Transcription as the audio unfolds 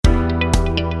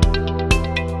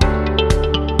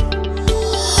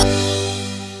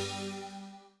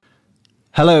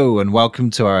Hello and welcome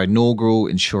to our inaugural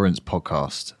insurance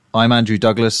podcast. I'm Andrew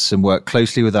Douglas and work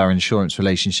closely with our insurance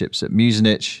relationships at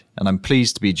Muzinich, and I'm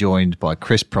pleased to be joined by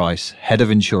Chris Price, Head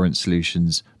of Insurance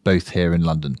Solutions, both here in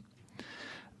London.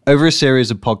 Over a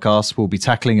series of podcasts, we'll be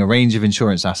tackling a range of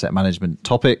insurance asset management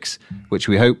topics, which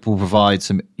we hope will provide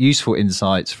some useful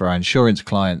insights for our insurance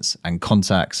clients and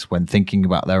contacts when thinking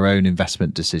about their own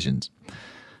investment decisions.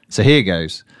 So here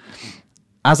goes.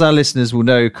 As our listeners will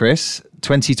know, Chris,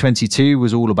 2022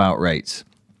 was all about rates.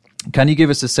 Can you give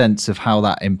us a sense of how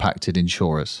that impacted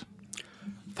insurers?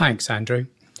 Thanks, Andrew.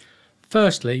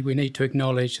 Firstly, we need to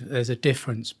acknowledge that there's a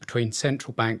difference between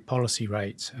central bank policy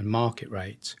rates and market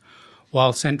rates.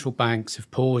 While central banks have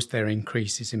paused their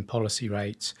increases in policy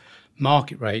rates,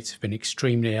 market rates have been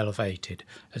extremely elevated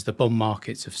as the bond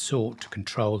markets have sought to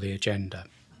control the agenda.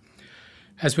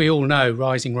 As we all know,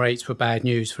 rising rates were bad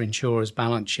news for insurers'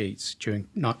 balance sheets during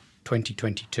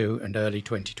 2022 and early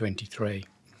 2023.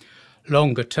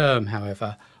 Longer term,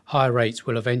 however, higher rates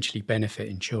will eventually benefit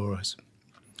insurers.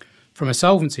 From a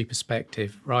solvency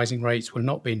perspective, rising rates will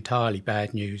not be entirely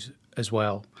bad news as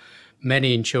well.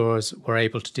 Many insurers were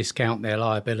able to discount their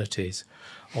liabilities,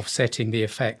 offsetting the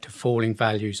effect of falling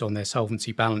values on their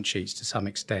solvency balance sheets to some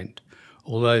extent,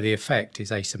 although the effect is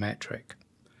asymmetric.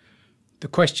 The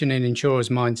question in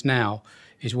insurers' minds now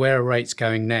is where are rates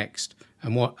going next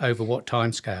and over what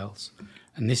timescales,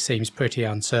 and this seems pretty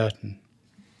uncertain.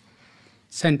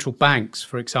 Central banks,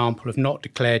 for example, have not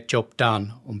declared job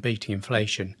done on beating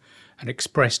inflation and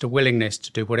expressed a willingness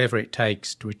to do whatever it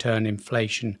takes to return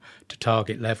inflation to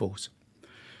target levels.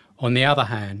 On the other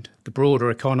hand, the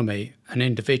broader economy and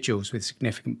individuals with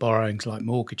significant borrowings like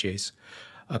mortgages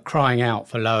are crying out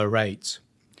for lower rates,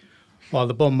 while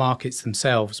the bond markets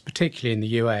themselves, particularly in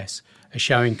the US, are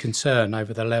showing concern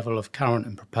over the level of current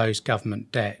and proposed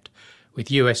government debt,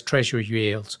 with US Treasury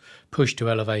yields pushed to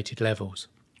elevated levels.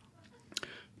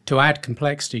 To add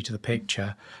complexity to the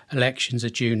picture, elections are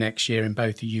due next year in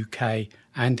both the UK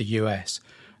and the US,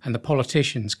 and the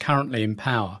politicians currently in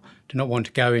power do not want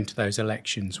to go into those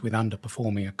elections with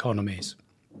underperforming economies.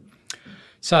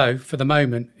 So, for the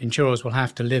moment, insurers will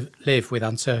have to live with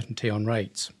uncertainty on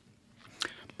rates.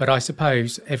 But I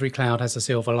suppose every cloud has a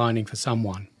silver lining for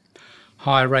someone.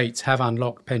 Higher rates have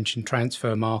unlocked pension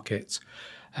transfer markets,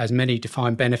 as many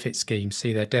defined benefit schemes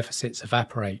see their deficits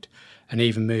evaporate and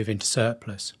even move into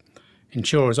surplus.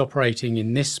 Insurers operating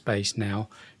in this space now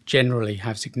generally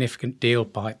have significant deal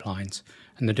pipelines,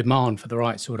 and the demand for the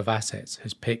right sort of assets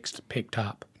has picked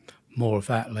up. More of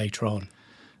that later on.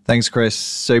 Thanks, Chris.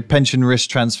 So pension risk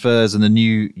transfers and the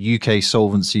new UK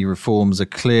solvency reforms are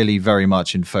clearly very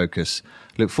much in focus.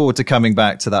 Look forward to coming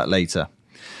back to that later.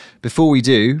 Before we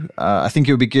do, I think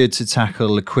it would be good to tackle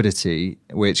liquidity,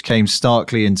 which came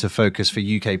starkly into focus for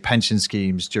UK pension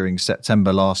schemes during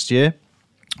September last year,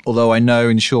 although I know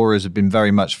insurers have been very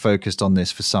much focused on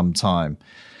this for some time.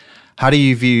 How do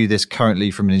you view this currently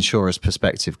from an insurer's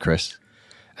perspective, Chris?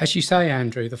 As you say,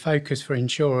 Andrew, the focus for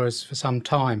insurers for some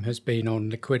time has been on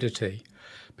liquidity,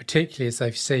 particularly as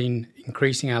they've seen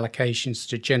increasing allocations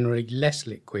to generally less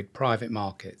liquid private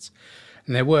markets,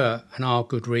 and there were and are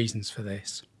good reasons for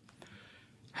this.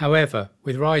 However,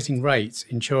 with rising rates,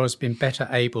 insurers have been better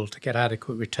able to get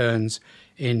adequate returns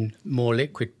in more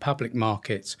liquid public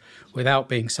markets without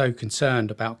being so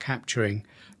concerned about capturing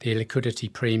the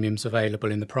illiquidity premiums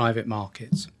available in the private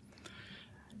markets.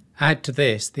 Add to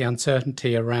this the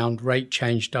uncertainty around rate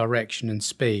change direction and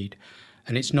speed,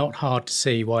 and it's not hard to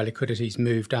see why liquidity's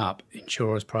moved up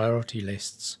insurers' priority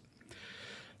lists.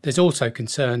 There's also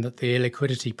concern that the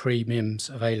illiquidity premiums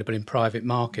available in private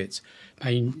markets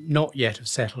may not yet have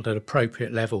settled at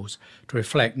appropriate levels to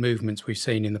reflect movements we've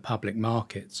seen in the public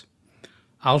markets.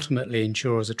 Ultimately,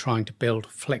 insurers are trying to build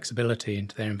flexibility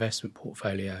into their investment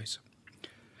portfolios.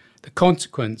 The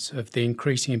consequence of the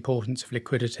increasing importance of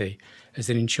liquidity is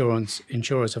that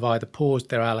insurers have either paused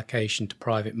their allocation to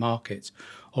private markets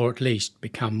or at least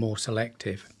become more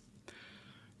selective.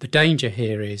 The danger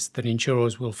here is that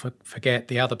insurers will forget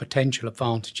the other potential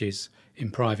advantages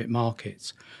in private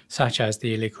markets, such as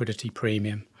the illiquidity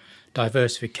premium,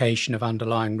 diversification of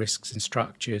underlying risks and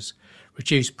structures,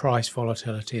 reduced price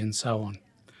volatility, and so on.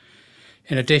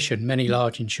 In addition, many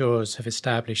large insurers have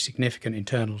established significant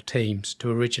internal teams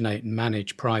to originate and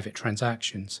manage private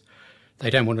transactions. They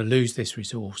don't want to lose this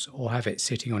resource or have it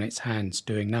sitting on its hands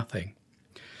doing nothing.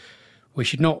 We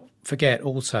should not forget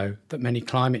also that many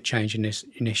climate change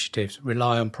initiatives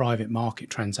rely on private market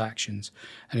transactions,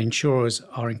 and insurers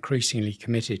are increasingly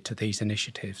committed to these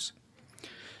initiatives.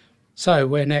 So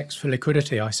where next for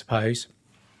liquidity, I suppose?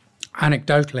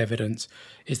 Anecdotal evidence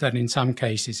is that in some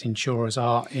cases insurers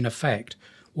are, in effect,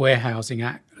 warehousing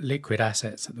liquid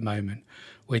assets at the moment,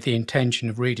 with the intention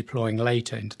of redeploying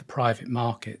later into the private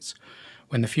markets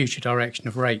when the future direction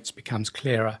of rates becomes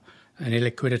clearer and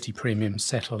illiquidity premiums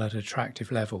settle at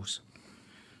attractive levels.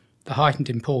 The heightened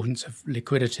importance of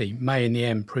liquidity may in the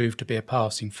end prove to be a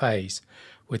passing phase,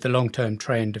 with the long-term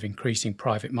trend of increasing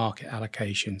private market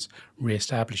allocations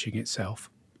re-establishing itself.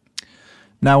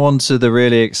 Now on to the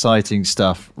really exciting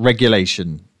stuff,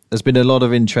 regulation. There's been a lot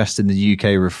of interest in the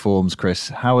UK reforms, Chris.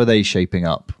 How are they shaping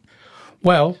up?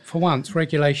 Well, for once,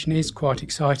 regulation is quite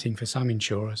exciting for some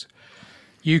insurers.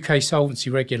 UK solvency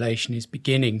regulation is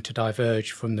beginning to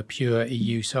diverge from the pure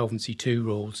EU Solvency II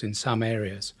rules in some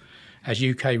areas, as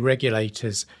UK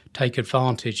regulators take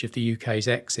advantage of the UK's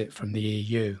exit from the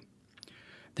EU.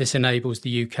 This enables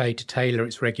the UK to tailor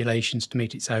its regulations to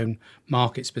meet its own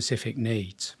market-specific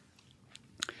needs.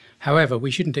 However, we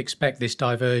shouldn't expect this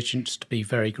divergence to be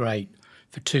very great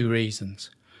for two reasons.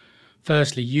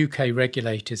 Firstly, UK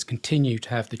regulators continue to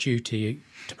have the duty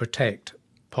to protect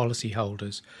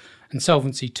policyholders, and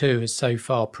Solvency II has so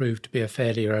far proved to be a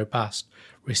fairly robust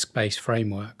risk-based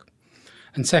framework.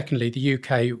 And secondly, the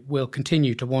UK will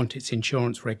continue to want its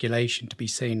insurance regulation to be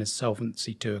seen as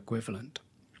Solvency II equivalent.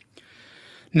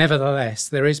 Nevertheless,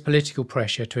 there is political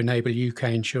pressure to enable UK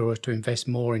insurers to invest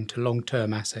more into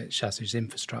long-term assets such as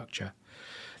infrastructure.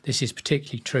 This is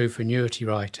particularly true for annuity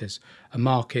writers, a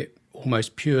market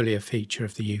almost purely a feature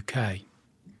of the UK.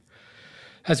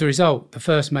 As a result, the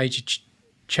first major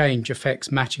change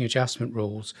affects matching adjustment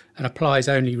rules and applies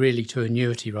only really to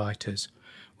annuity writers,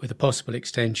 with a possible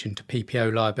extension to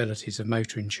PPO liabilities of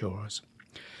motor insurers.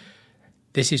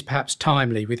 This is perhaps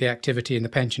timely, with the activity in the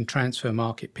pension transfer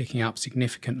market picking up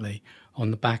significantly on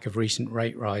the back of recent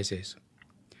rate rises.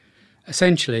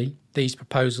 Essentially, these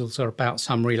proposals are about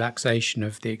some relaxation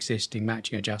of the existing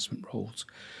matching adjustment rules,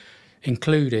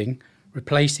 including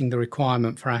replacing the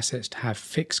requirement for assets to have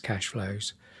fixed cash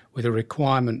flows with a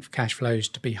requirement for cash flows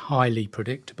to be highly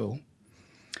predictable,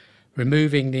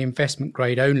 removing the investment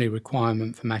grade only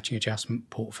requirement for matching adjustment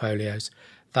portfolios,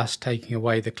 thus taking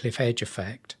away the cliff edge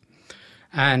effect,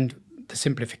 and the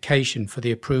simplification for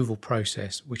the approval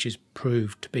process, which has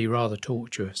proved to be rather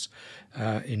tortuous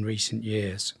in recent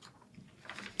years.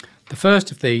 The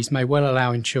first of these may well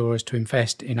allow insurers to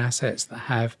invest in assets that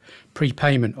have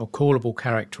prepayment or callable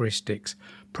characteristics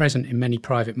present in many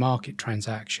private market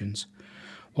transactions,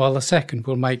 while the second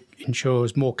will make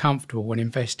insurers more comfortable when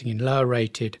investing in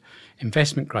lower-rated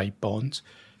investment-grade bonds,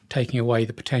 taking away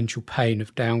the potential pain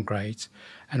of downgrades,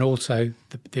 and also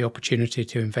the opportunity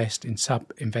to invest in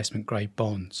sub-investment grade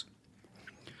bonds.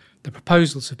 The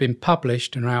proposals have been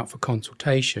published and are out for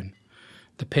consultation.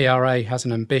 The PRA has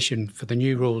an ambition for the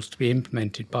new rules to be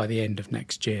implemented by the end of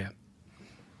next year.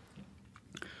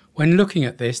 When looking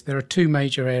at this, there are two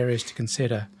major areas to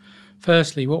consider.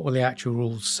 Firstly, what will the actual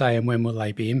rules say and when will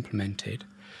they be implemented?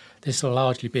 This will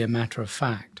largely be a matter of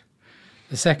fact.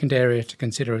 The second area to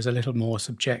consider is a little more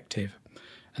subjective,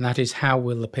 and that is how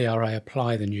will the PRA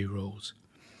apply the new rules.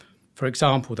 For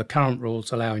example, the current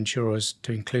rules allow insurers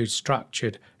to include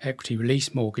structured equity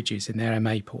release mortgages in their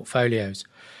MA portfolios,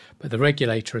 but the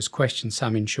regulator has questioned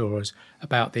some insurers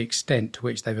about the extent to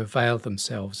which they've availed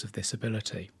themselves of this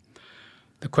ability.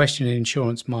 The question in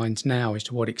insurance minds now is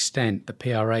to what extent the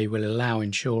PRA will allow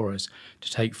insurers to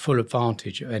take full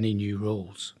advantage of any new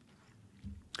rules.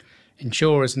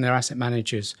 Insurers and their asset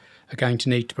managers are going to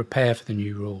need to prepare for the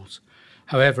new rules.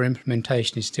 However,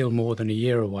 implementation is still more than a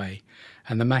year away,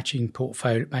 and the matching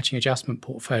adjustment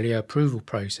portfolio approval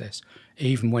process,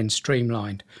 even when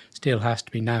streamlined, still has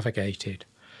to be navigated.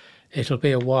 It'll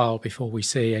be a while before we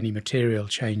see any material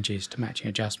changes to matching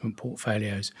adjustment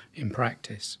portfolios in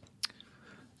practice.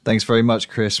 Thanks very much,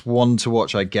 Chris. One to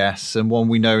watch, I guess, and one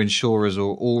we know insurers are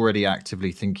already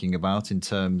actively thinking about in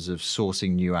terms of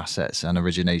sourcing new assets and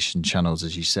origination channels,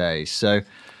 as you say. So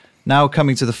now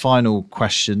coming to the final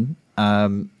question,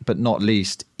 but not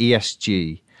least,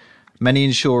 ESG. Many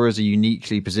insurers are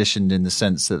uniquely positioned in the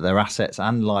sense that their assets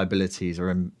and liabilities are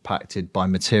impacted by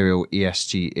material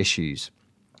ESG issues.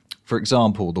 For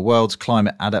example, the world's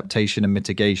climate adaptation and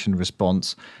mitigation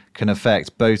response can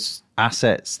affect both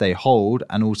assets they hold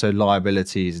and also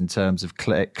liabilities in terms of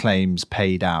claims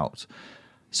paid out.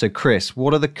 So, Chris,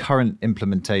 what are the current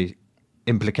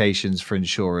implications for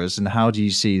insurers, and how do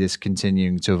you see this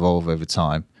continuing to evolve over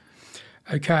time?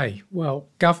 Okay, well,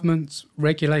 governments,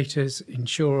 regulators,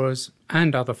 insurers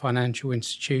and other financial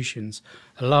institutions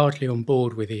are largely on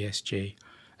board with ESG,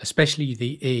 especially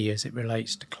the E as it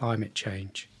relates to climate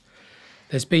change.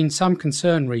 There's been some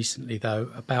concern recently,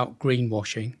 though, about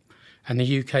greenwashing, and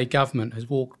the UK government has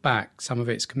walked back some of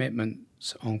its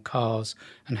commitments on cars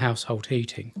and household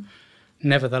heating.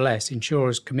 Nevertheless,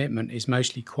 insurers' commitment is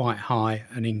mostly quite high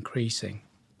and increasing.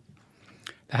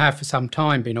 There have for some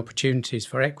time been opportunities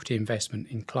for equity investment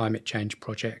in climate change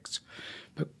projects,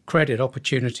 but credit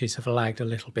opportunities have lagged a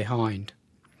little behind.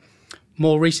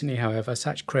 More recently, however,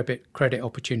 such credit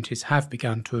opportunities have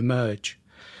begun to emerge,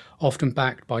 often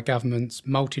backed by governments,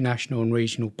 multinational and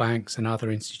regional banks and other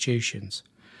institutions.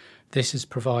 This has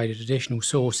provided additional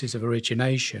sources of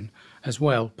origination as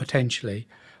well, potentially,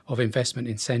 of investment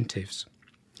incentives.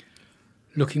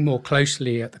 Looking more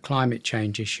closely at the climate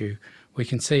change issue, we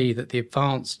can see that the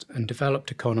advanced and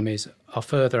developed economies are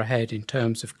further ahead in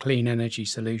terms of clean energy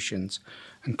solutions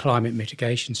and climate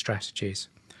mitigation strategies.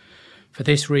 For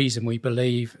this reason, we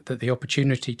believe that the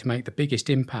opportunity to make the biggest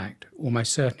impact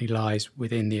almost certainly lies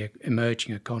within the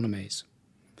emerging economies.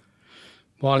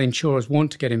 While insurers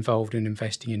want to get involved in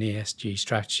investing in ESG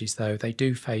strategies, though, they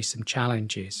do face some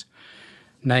challenges,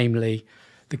 namely,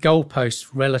 the goalposts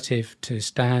relative to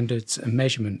standards and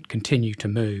measurement continue to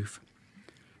move.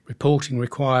 Reporting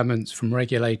requirements from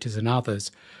regulators and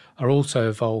others are also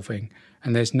evolving,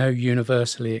 and there's no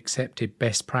universally accepted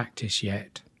best practice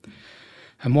yet.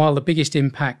 And while the biggest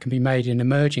impact can be made in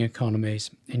emerging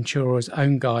economies, insurers'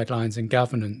 own guidelines and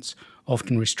governance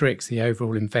often restricts the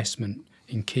overall investment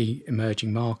in key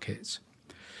emerging markets.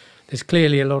 There's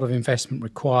clearly a lot of investment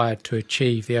required to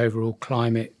achieve the overall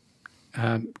climate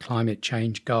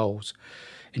change goals.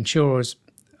 Insurers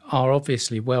are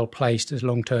obviously well placed as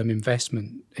long-term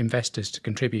investors to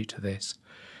contribute to this.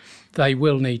 They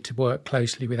will need to work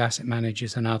closely with asset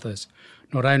managers and others,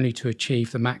 not only to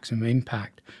achieve the maximum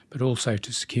impact, but also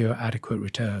to secure adequate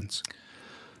returns.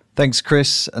 Thanks,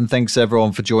 Chris, and thanks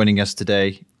everyone for joining us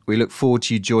today. We look forward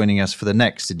to you joining us for the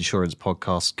next insurance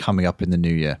podcast coming up in the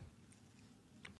new year.